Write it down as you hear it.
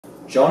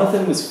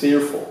Jonathan was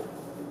fearful,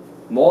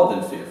 more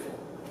than fearful.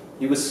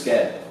 He was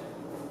scared.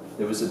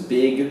 There was a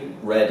big,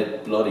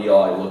 red, bloody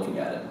eye looking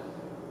at him,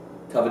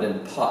 covered in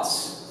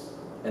pus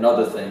and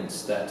other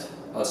things that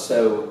are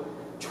so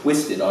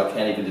twisted I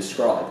can't even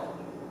describe.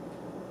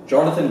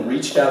 Jonathan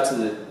reached out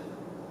to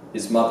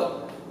his mother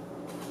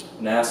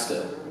and asked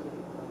her,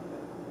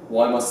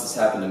 "Why must this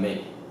happen to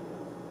me?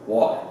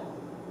 Why?"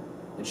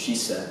 And she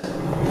said,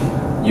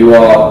 "You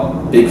are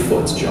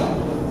Bigfoot,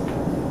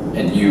 John,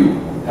 and you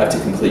have to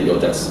complete your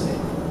destiny."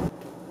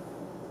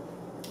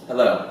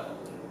 Hello,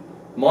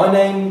 my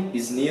name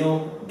is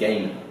Neil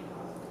Gaimen,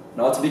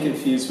 not to be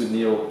confused with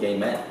Neil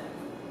Gaimen.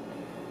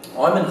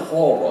 I'm a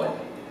horror writer,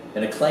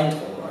 an acclaimed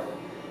horror writer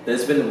that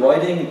has been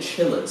writing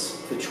chillers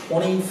for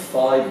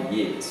 25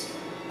 years.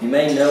 You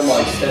may know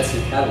my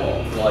extensive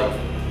catalogue, like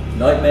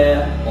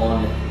Nightmare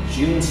on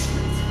June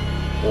Street,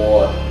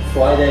 or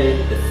Friday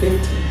the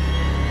 15th,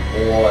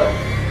 or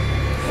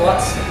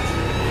Hot Snatch.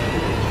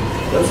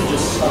 Those are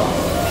just some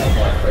of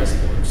my crazy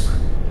books.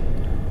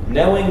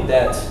 Knowing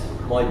that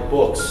my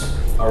books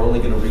are only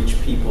going to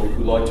reach people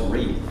who like to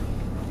read,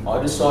 I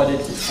decided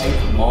to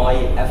take my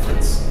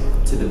efforts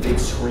to the big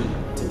screen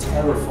to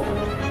terrify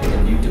in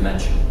a new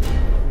dimension.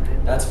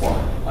 That's why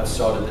I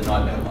started the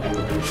Nightmare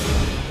Library.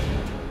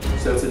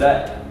 So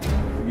today,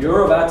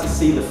 you're about to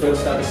see the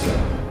first episode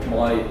of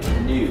my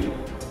new,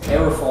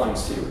 terrifying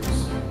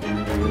series,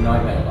 The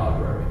Nightmare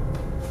Library,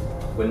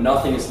 where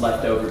nothing is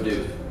left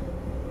overdue.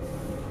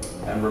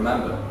 And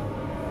remember,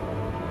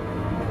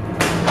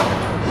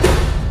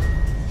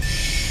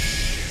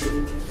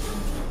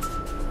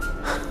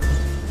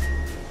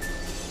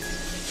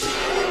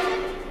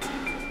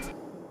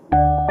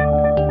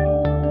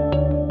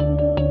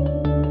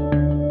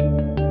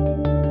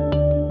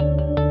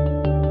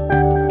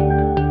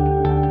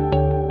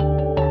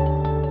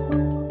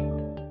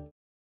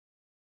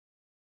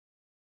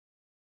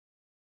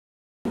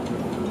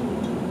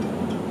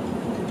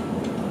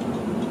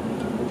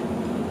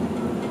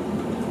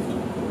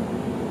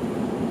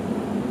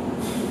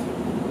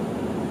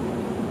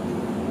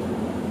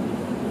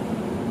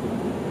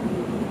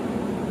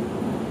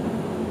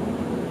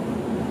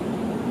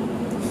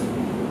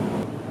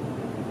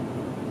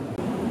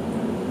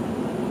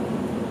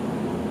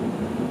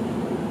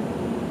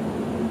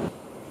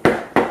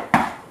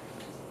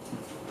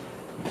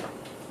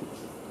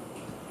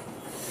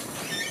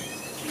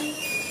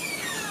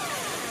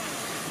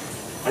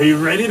 are you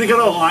ready to go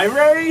to the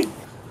library?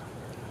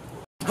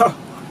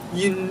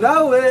 You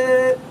know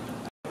it!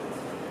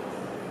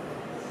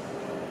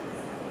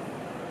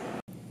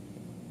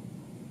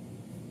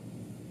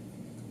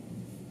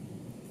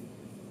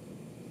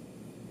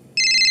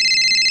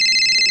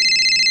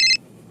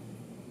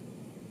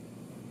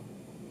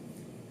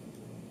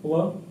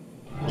 Hello?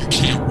 You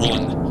can't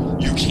run.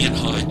 You can't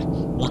hide.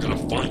 We're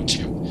gonna find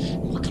you.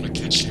 And we're gonna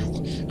get you.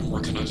 And we're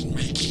gonna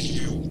make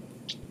you.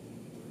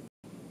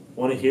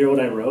 Want to hear what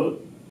I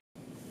wrote?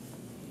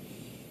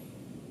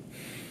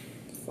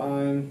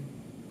 Fine.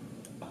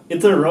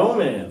 It's a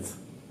romance.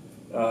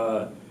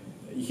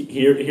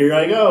 Here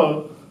I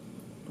go.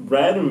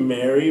 Brad and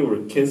Mary were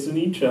kissing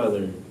each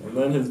other, and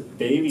then his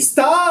baby...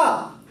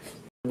 Stop!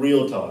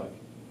 Real talk.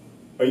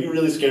 Are you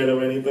really scared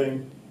of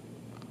anything?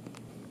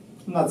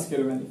 I'm not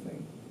scared of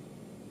anything.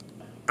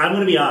 I'm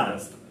gonna be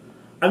honest.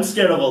 I'm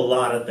scared of a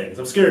lot of things.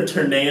 I'm scared of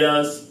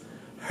tornadoes,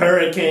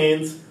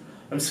 hurricanes,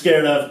 I'm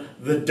scared of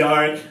the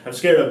dark, I'm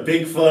scared of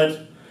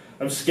Bigfoot,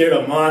 I'm scared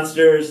of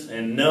monsters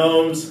and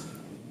gnomes.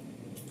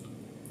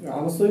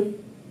 Honestly, I'm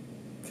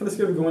kind of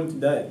scared of going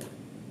today.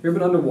 You ever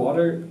been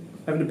underwater,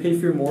 having to pay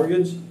for your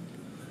mortgage?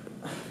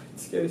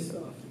 It's scary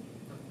stuff.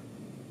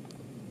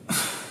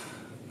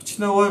 But you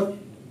know what?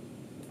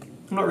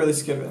 I'm not really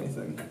scared of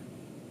anything.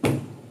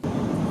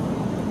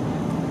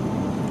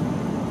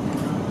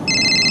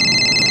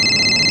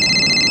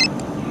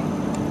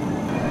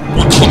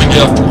 We're coming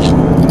after you.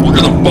 We're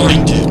gonna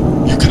find you.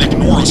 You can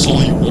ignore us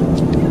all you want.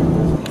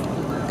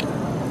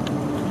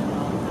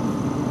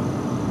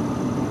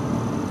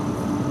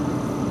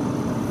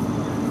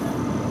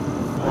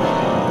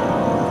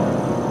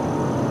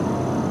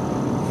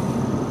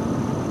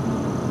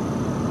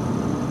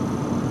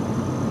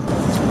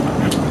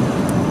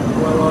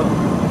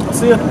 I'll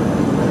see ya.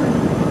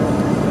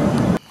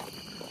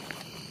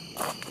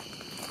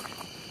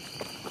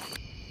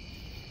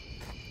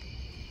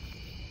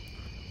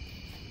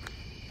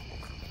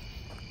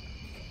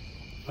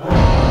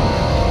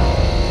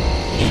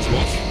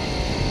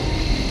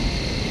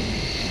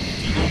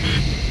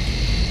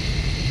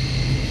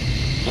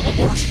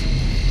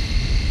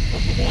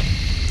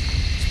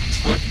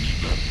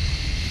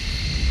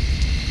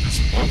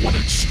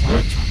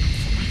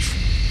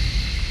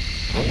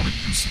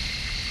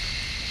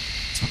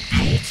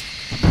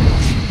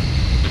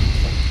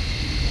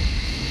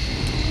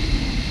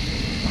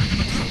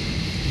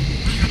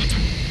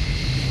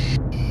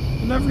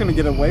 You're never gonna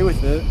get away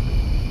with it.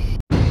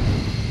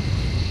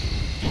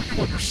 Don't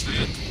you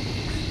understand?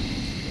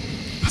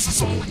 This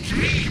is all a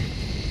game.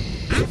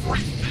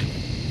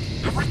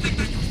 Everything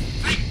that you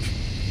think,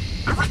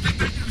 everything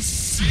that you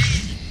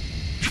see,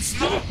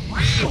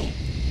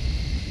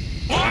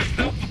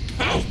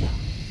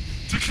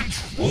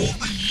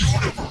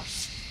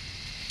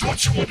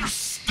 you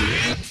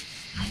understand,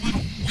 you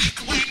little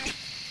weakling?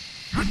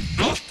 You're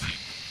nothing.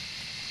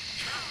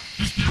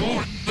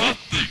 You're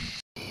nothing.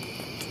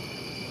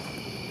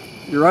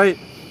 You're right.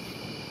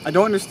 I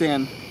don't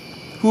understand.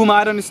 Who am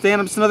I to understand?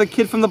 I'm just another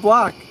kid from the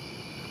block.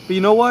 But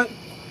you know what?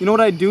 You know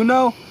what I do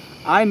know?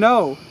 I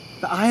know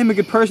that I am a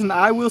good person, that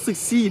I will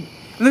succeed.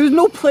 And there's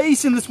no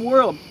place in this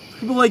world for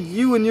people like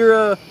you and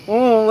your,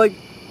 no.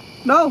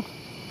 You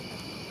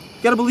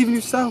gotta believe in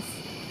yourself.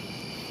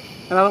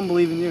 And I don't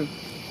believe in you.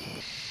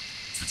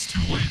 It's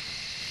too late.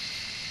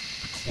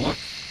 The clock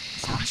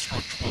has already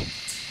struck 12.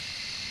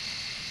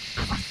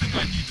 Everything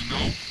I need to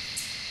know,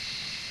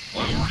 I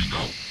already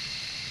know.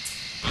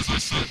 As I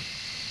said,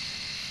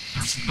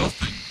 there's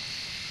nothing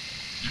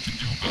you can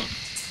do about it.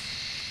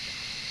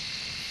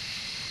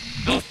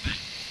 Nothing.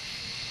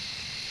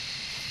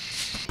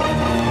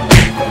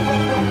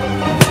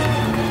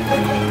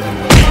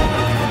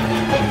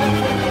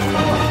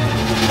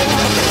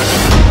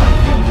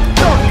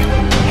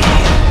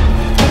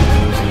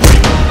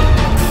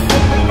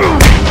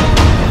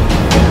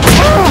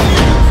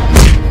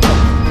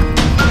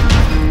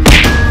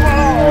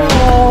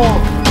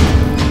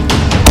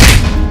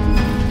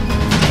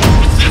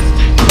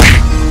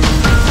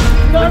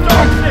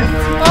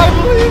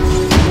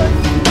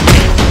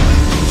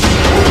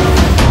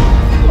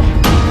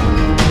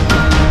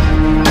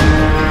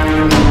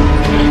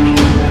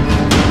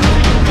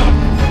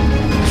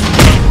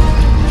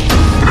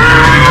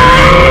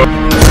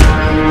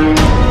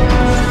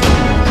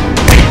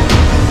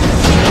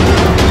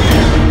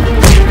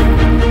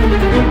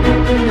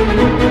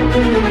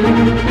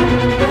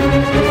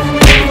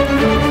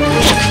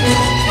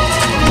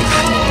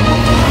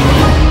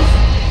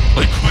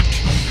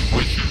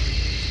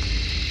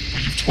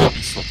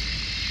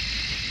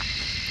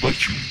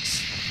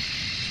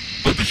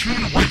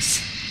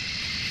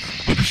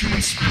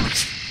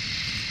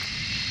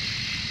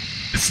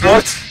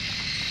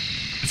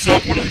 It's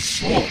not what I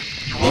saw in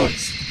your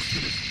eyes at the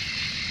beginning.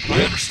 But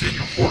I understand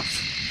your heart,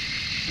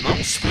 and I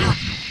will spare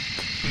you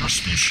and your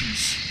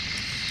species,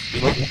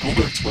 and I will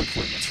go back to my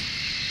planet.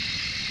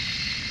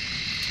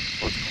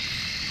 Adieu.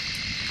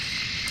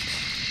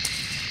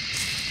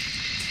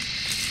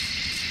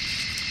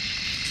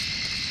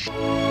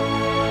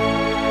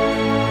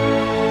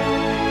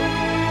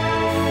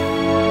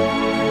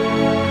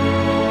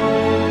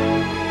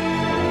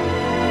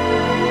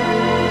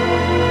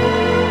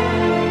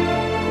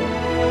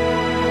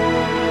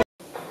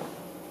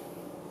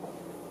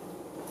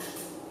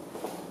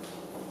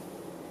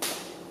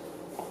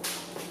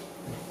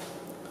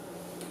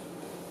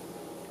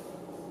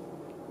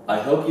 I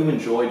hope you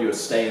enjoyed your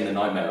stay in the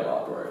Nightmare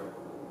Library.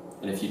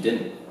 And if you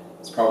didn't,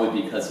 it's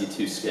probably because you're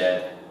too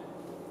scared.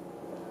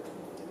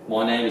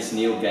 My name is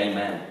Neil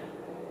Gaimen,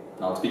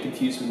 not to be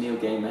confused with Neil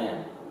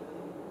Gaiman,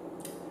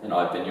 and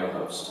I've been your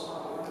host.